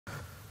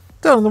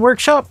Down in the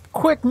workshop,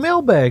 quick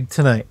mailbag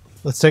tonight.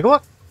 Let's take a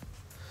look.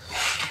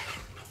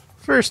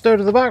 First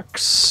out of the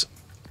box,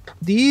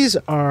 these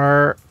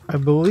are, I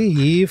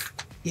believe,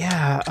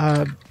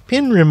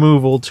 pin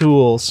removal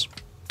tools.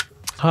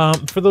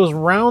 For those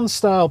round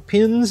style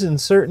pins in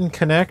certain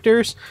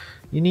connectors,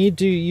 you need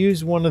to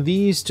use one of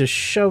these to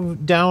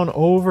shove down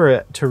over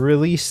it to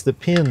release the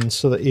pin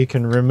so that you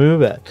can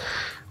remove it.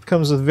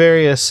 Comes with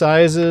various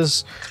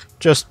sizes,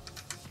 just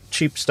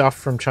cheap stuff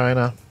from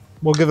China.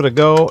 We'll give it a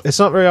go. It's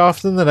not very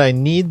often that I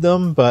need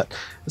them, but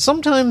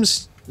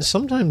sometimes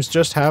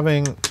just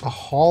having a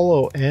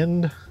hollow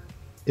end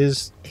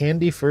is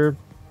handy for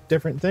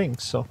different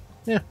things. So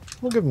yeah,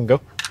 we'll give them a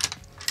go.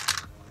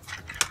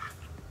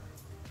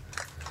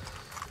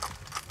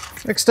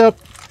 Next up,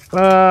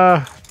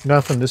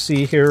 nothing to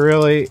see here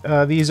really.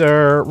 These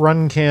are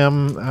run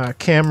cam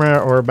camera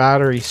or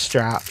battery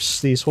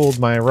straps. These hold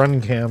my run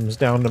cams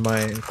down to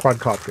my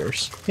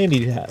quadcopters.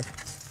 Handy to have.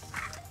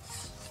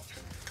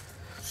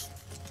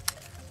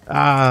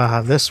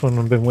 This one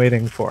I've been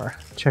waiting for.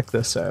 Check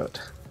this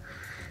out.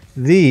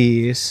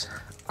 These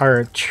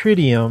are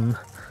tritium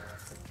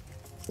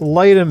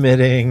light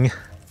emitting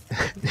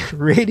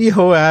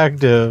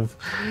radioactive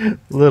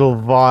little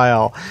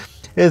vial.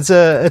 It's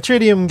a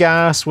tritium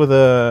gas with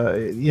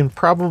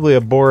probably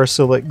a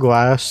borosilicate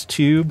glass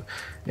tube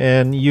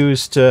and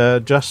used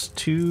just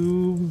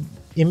to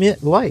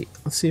emit light.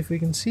 Let's see if we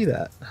can see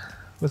that.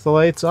 With the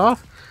lights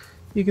off,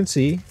 you can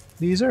see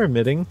these are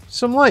emitting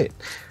some light.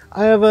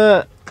 I have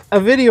a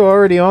video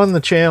already on the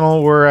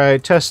channel where I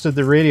tested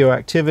the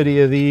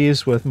radioactivity of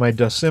these with my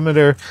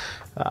dosimeter,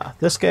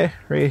 this guy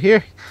right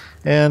here,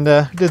 and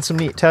did some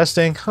neat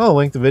testing. I'll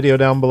link the video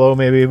down below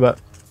maybe, but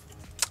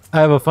I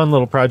have a fun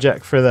little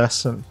project for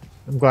this, and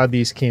I'm glad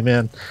these came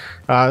in.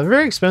 They're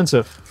very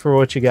expensive for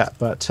what you get,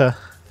 but it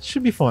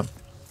should be fun.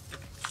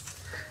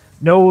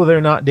 No,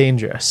 they're not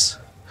dangerous.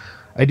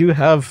 I do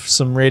have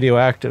some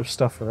radioactive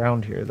stuff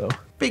around here, though.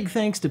 Big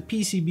thanks to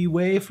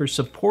PCBWay for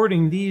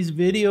supporting these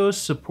videos,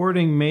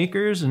 supporting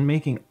makers, and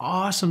making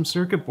awesome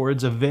circuit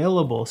boards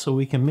available so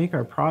we can make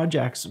our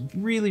projects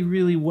really,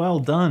 really well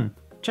done.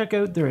 Check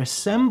out their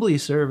assembly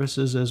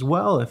services as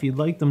well if you'd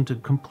like them to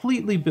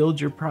completely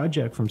build your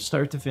project from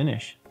start to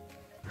finish.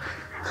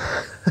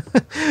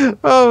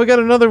 Oh, we got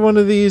another one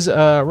of these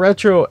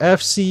Retro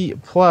FC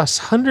Plus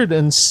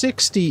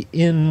 160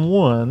 in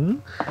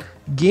 1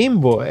 Game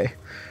Boy.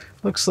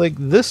 Looks like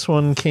this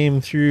one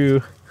came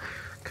through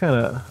kind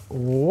of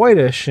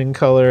whitish in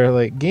color,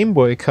 like Game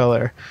Boy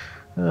color.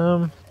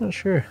 Not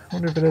sure. I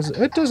wonder if it has.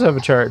 It does have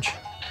a charge.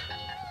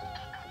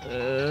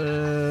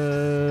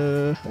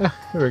 There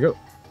we go.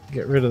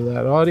 Get rid of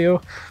that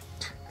audio.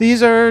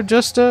 These are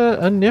just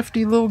a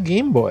nifty little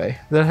Game Boy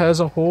that has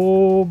a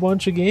whole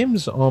bunch of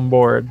games on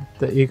board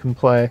that you can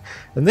play,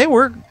 and they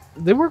work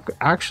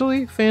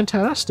actually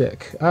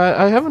fantastic.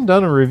 I haven't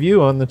done a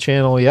review on the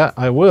channel yet.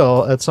 I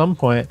will at some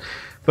point.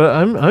 But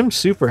I'm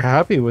super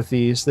happy with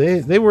these.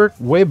 They work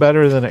way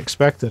better than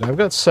expected. I've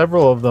got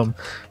several of them,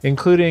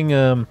 including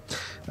a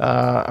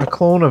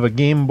clone of a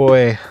Game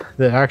Boy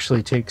that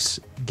actually takes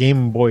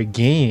Game Boy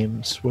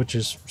games, which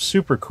is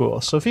super cool.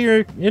 So if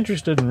you're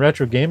interested in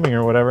retro gaming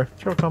or whatever,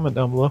 throw a comment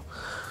down below.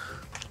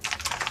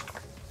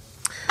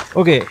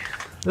 Okay,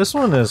 this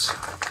one is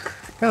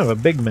kind of a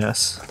big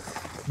mess.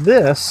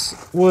 This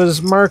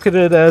was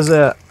marketed as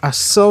a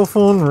cell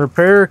phone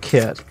repair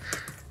kit.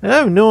 I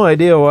have no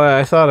idea why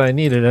I thought I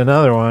needed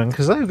another one,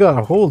 because I've got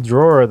a whole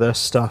drawer of this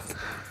stuff.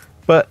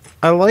 But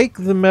I like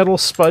the metal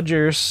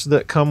spudgers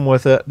that come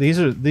with it. These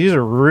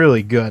are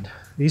really good.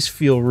 These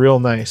feel real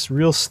nice,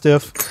 real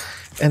stiff.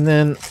 And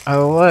then I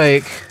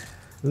like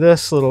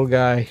this little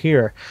guy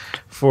here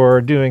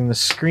for doing the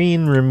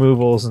screen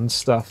removals and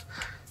stuff.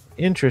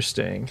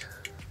 Interesting.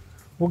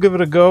 We'll give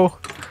it a go.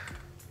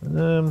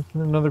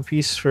 Another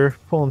piece for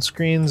pulling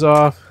screens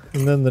off,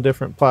 and then the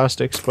different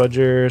plastic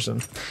spudgers,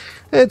 and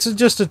it's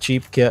just a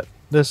cheap kit.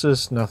 This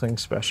is nothing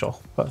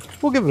special, but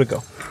we'll give it a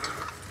go.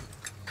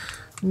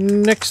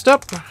 Next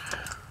up,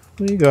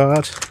 we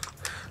got,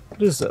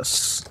 what is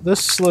this?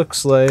 This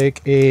looks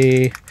like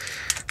a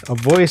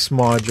voice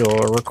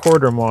module, a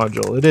recorder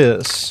module. It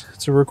is.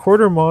 It's a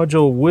recorder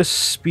module with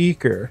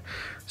speaker.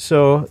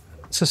 So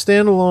it's a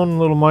standalone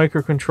little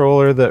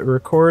microcontroller that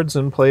records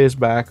and plays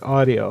back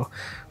audio.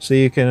 So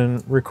you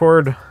can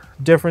record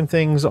different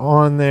things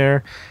on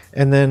there,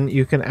 and then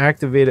you can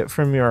activate it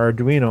from your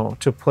Arduino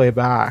to play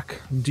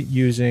back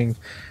using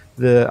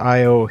the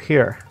I/O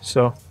here.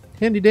 So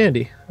handy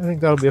dandy. I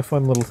think that'll be a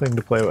fun little thing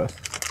to play with.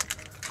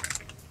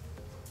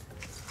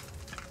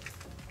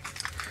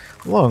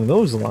 Along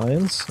those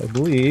lines, I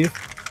believe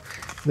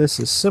this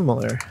is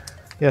similar.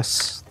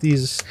 Yes,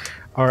 these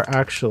are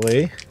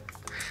actually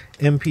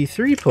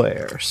MP3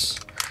 players.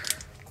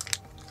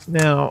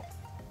 Now,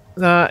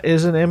 that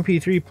is an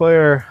MP3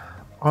 player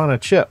on a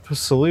chip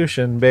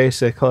solution,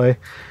 basically,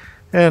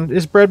 and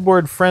is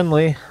breadboard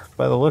friendly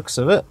by the looks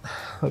of it.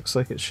 Looks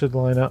like it should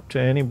line up to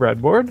any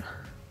breadboard,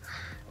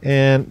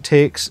 and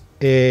takes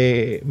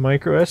a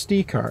micro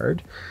SD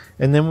card,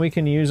 and then we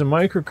can use a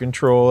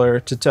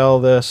microcontroller to tell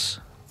this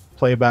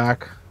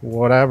playback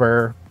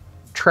whatever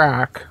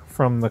track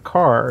from the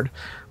card,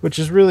 which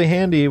is really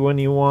handy when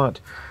you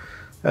want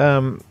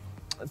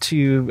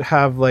to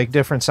have like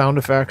different sound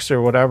effects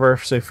or whatever,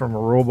 say from a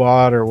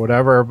robot or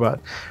whatever, but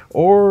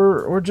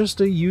or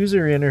just a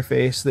user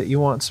interface that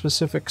you want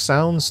specific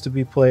sounds to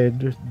be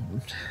played.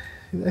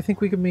 I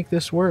think we can make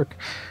this work.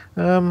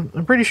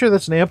 I'm pretty sure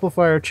that's an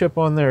amplifier chip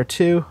on there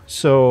too,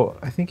 so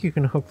I think you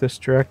can hook this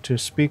direct to a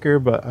speaker,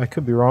 but I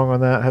could be wrong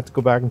on that. I have to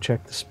go back and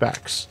check the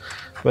specs.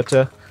 But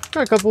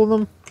got a couple of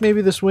them.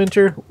 Maybe this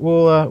winter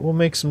we'll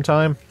make some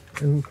time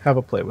and have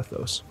a play with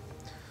those.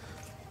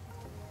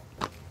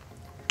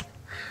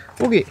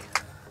 Okay,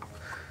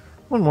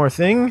 one more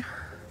thing.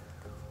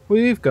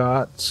 We've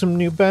got some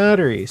new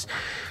batteries.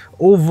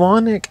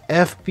 Ovonic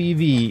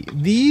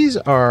FPV. These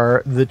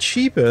are the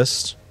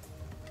cheapest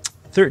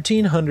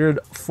 1300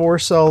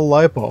 4-cell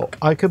LiPo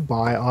I could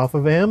buy off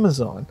of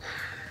Amazon.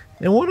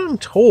 And what I'm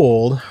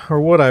told,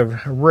 or what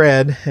I've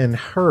read and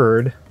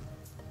heard,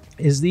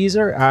 is these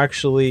are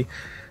actually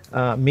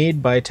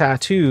made by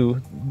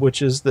Tattoo,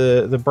 which is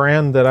the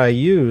brand that I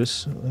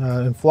use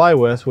and fly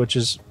with, which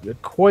is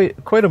quite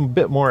a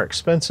bit more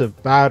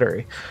expensive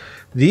battery.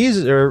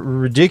 These are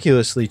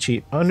ridiculously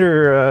cheap,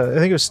 under I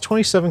think it was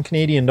 27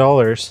 Canadian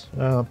dollars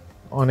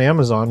on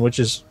Amazon, which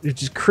is a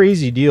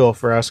crazy deal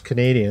for us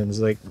Canadians.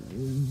 Like,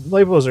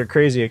 LiPos are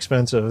crazy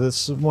expensive.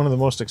 This is one of the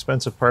most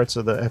expensive parts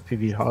of the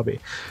FPV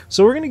hobby.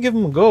 So we're gonna give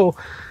them a go.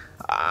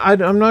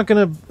 I'm not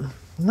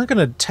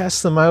gonna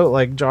test them out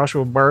like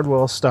Joshua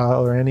Bardwell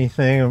style or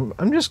anything.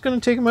 I'm just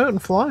gonna take them out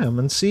and fly them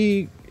and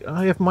see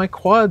if my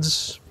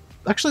quads.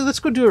 Actually, let's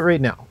go do it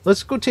right now.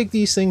 Let's go take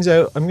these things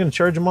out. I'm gonna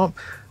charge them up.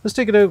 Let's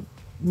take it out.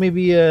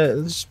 Maybe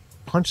just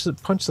punch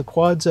the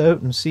quads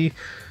out and see.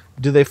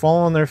 Do they fall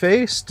on their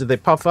face? Do they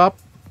puff up?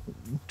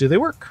 Do they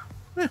work?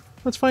 Yeah,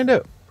 let's find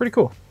out. Pretty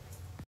cool.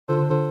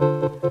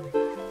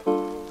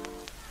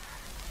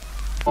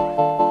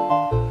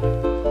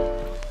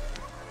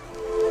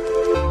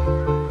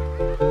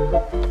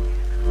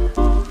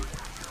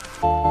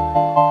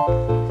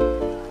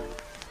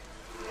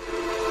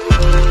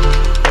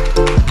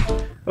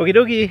 Okie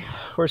dokie,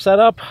 we're set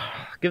up.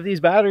 Give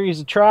these batteries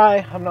a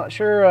try. I'm not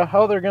sure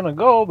how they're gonna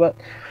go, but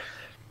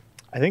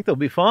I think they'll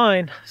be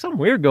fine. Something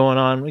weird going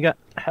on. We got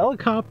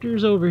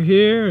helicopters over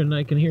here, and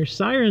I can hear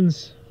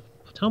sirens,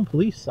 town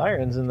police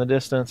sirens in the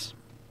distance.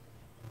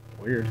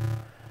 Weird.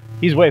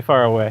 He's way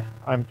far away.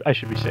 I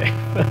should be safe.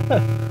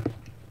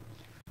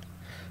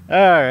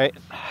 All right,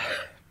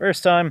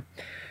 first time.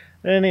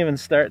 I didn't even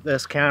start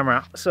this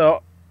camera.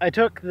 So I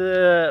took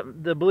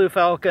the Blue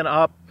Falcon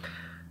up.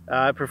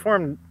 It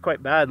performed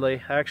quite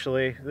badly,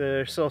 actually.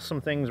 There's still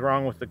some things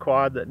wrong with the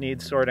quad that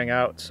needs sorting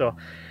out. So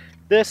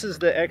this is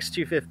the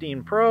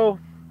X215 Pro.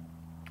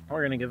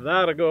 We're gonna give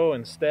that a go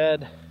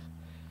instead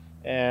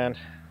and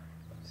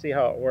see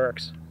how it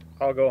works.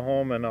 I'll go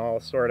home and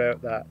I'll sort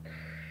out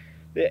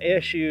the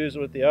issues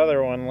with the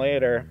other one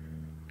later.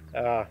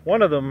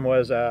 One of them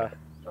was my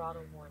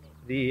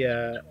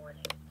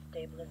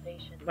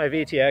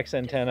VTX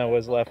antenna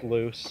was left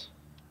loose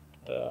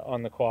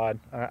on the quad.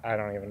 I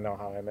don't even know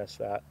how I missed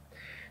that.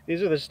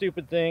 These are the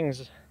stupid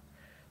things.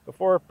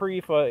 Before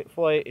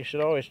pre-flight, you should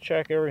always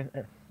check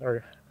everything,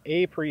 or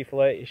a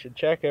pre-flight, you should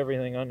check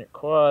everything on your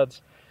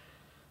quads.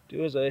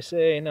 Do as I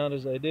say, not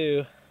as I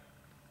do.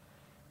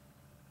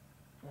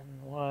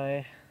 And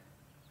why?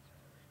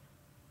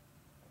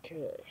 Okay,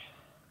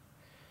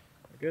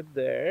 we're good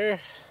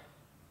there.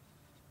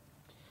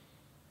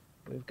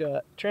 We've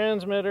got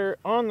transmitter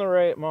on the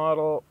right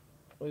model.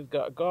 We've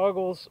got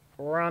goggles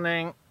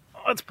running.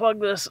 Let's plug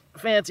this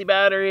fancy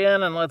battery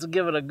in and let's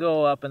give it a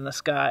go up in the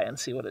sky and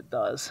see what it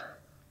does.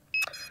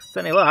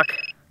 With any luck,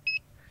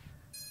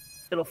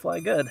 it'll fly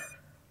good.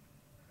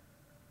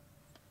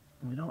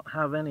 We don't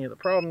have any of the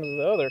problems with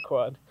the other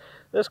quad.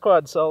 This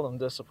quad seldom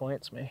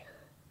disappoints me.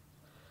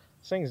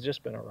 This thing's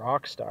just been a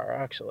rock star,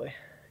 actually.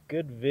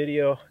 Good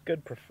video,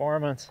 good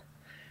performance.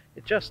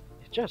 It just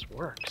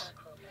works.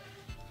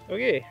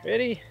 Okay,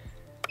 ready?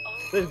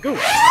 Let's go.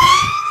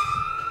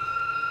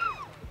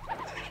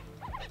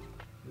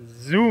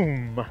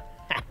 Zoom.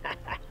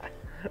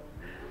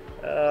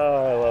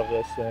 Oh, I love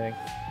this thing.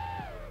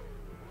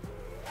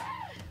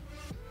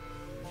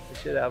 We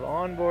should have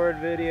onboard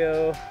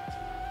video,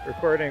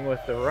 recording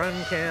with the run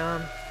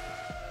cam.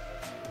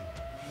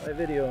 My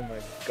video in my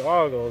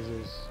goggles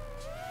is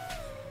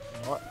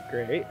not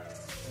great.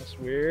 That's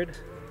weird.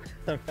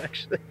 I'm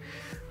actually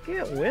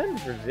can't win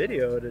for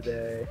video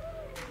today.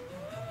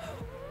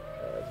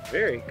 It's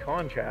very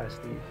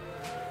contrasty.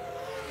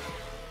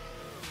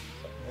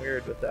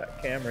 Weird with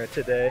that camera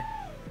today.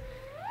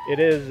 It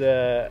is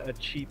a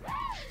cheap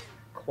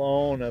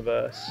clone of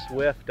a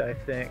Swift, I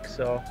think,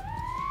 so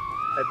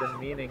I've been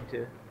meaning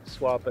to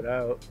swap it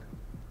out.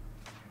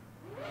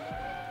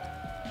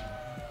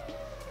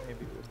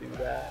 Maybe we'll do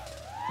that.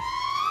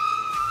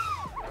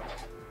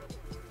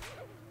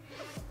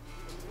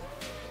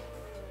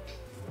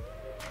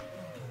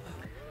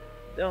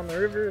 Down the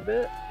river a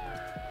bit.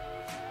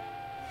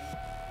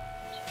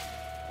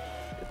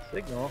 Good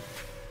signal.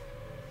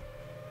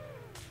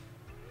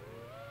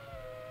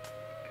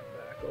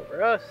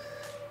 for us.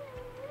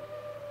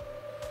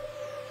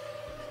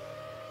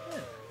 Yeah.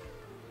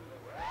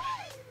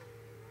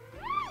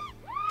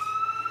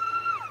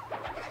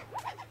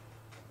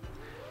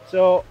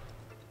 So,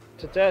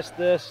 to test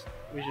this,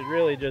 we should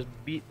really just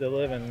beat the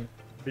living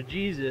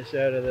bejesus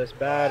out of this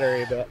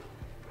battery, but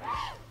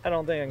I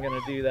don't think I'm going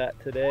to do that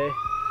today.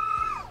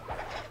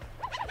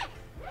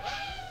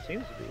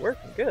 Seems to be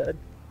working good.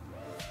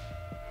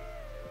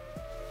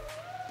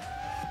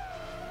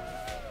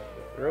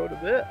 Throw it a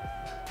bit.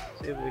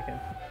 See if we can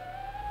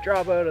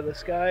drop out of the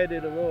sky due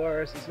to low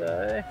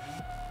RSSI.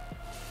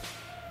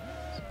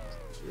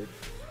 Good.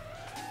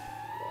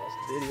 Lost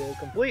video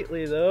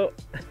completely though.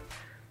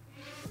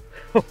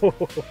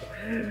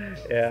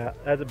 Yeah,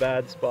 that's a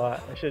bad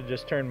spot. I should have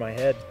just turned my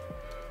head.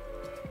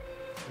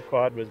 The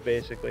quad was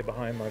basically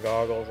behind my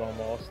goggles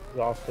almost. It was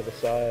off to the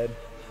side.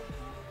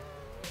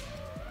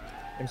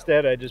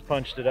 Instead, I just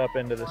punched it up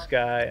into the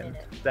sky and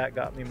that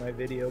got me my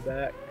video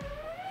back.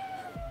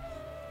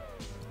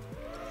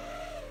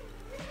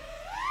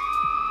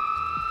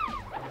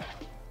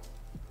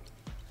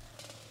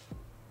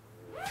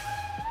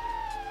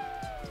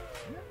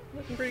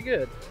 Looking pretty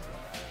good.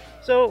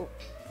 So,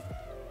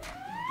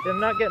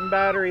 I'm not getting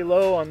battery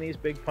low on these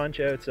big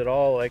punch outs at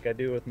all like I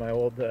do with my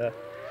old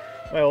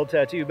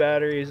tattoo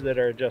batteries that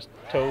are just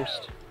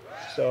toast.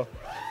 So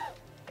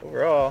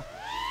overall,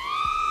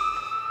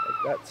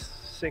 like that's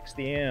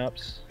 60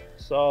 amps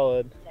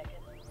solid,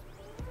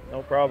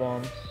 no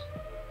problems.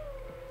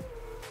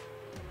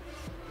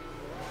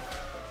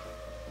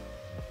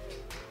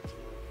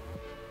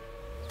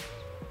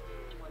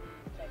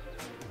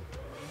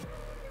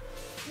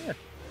 Yeah,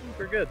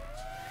 super good.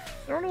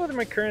 I don't know whether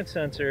my current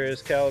sensor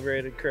is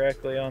calibrated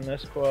correctly on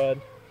this quad.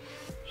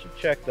 Should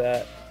check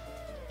that.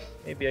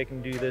 Maybe I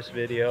can do this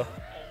video.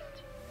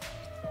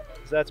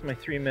 That's my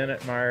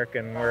 3-minute mark,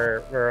 and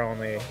we're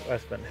only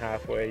less than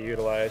halfway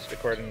utilized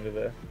according to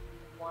the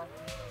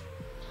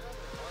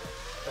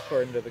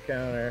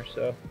counter.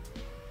 So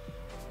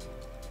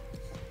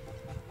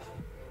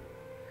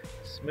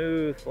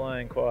smooth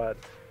flying quad.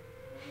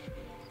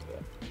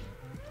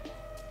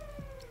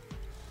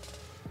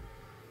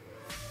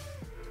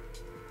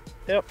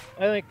 Yep,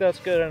 I think that's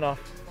good enough.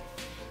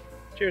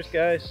 Cheers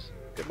guys,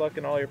 good luck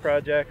in all your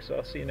projects.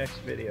 I'll see you next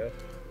video.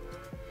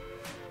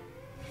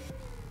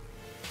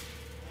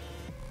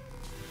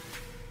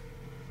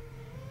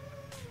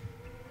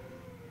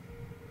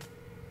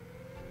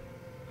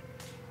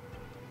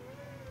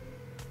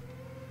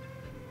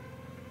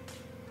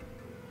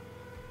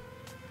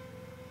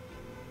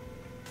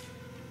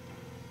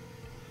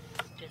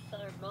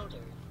 Deferred motor.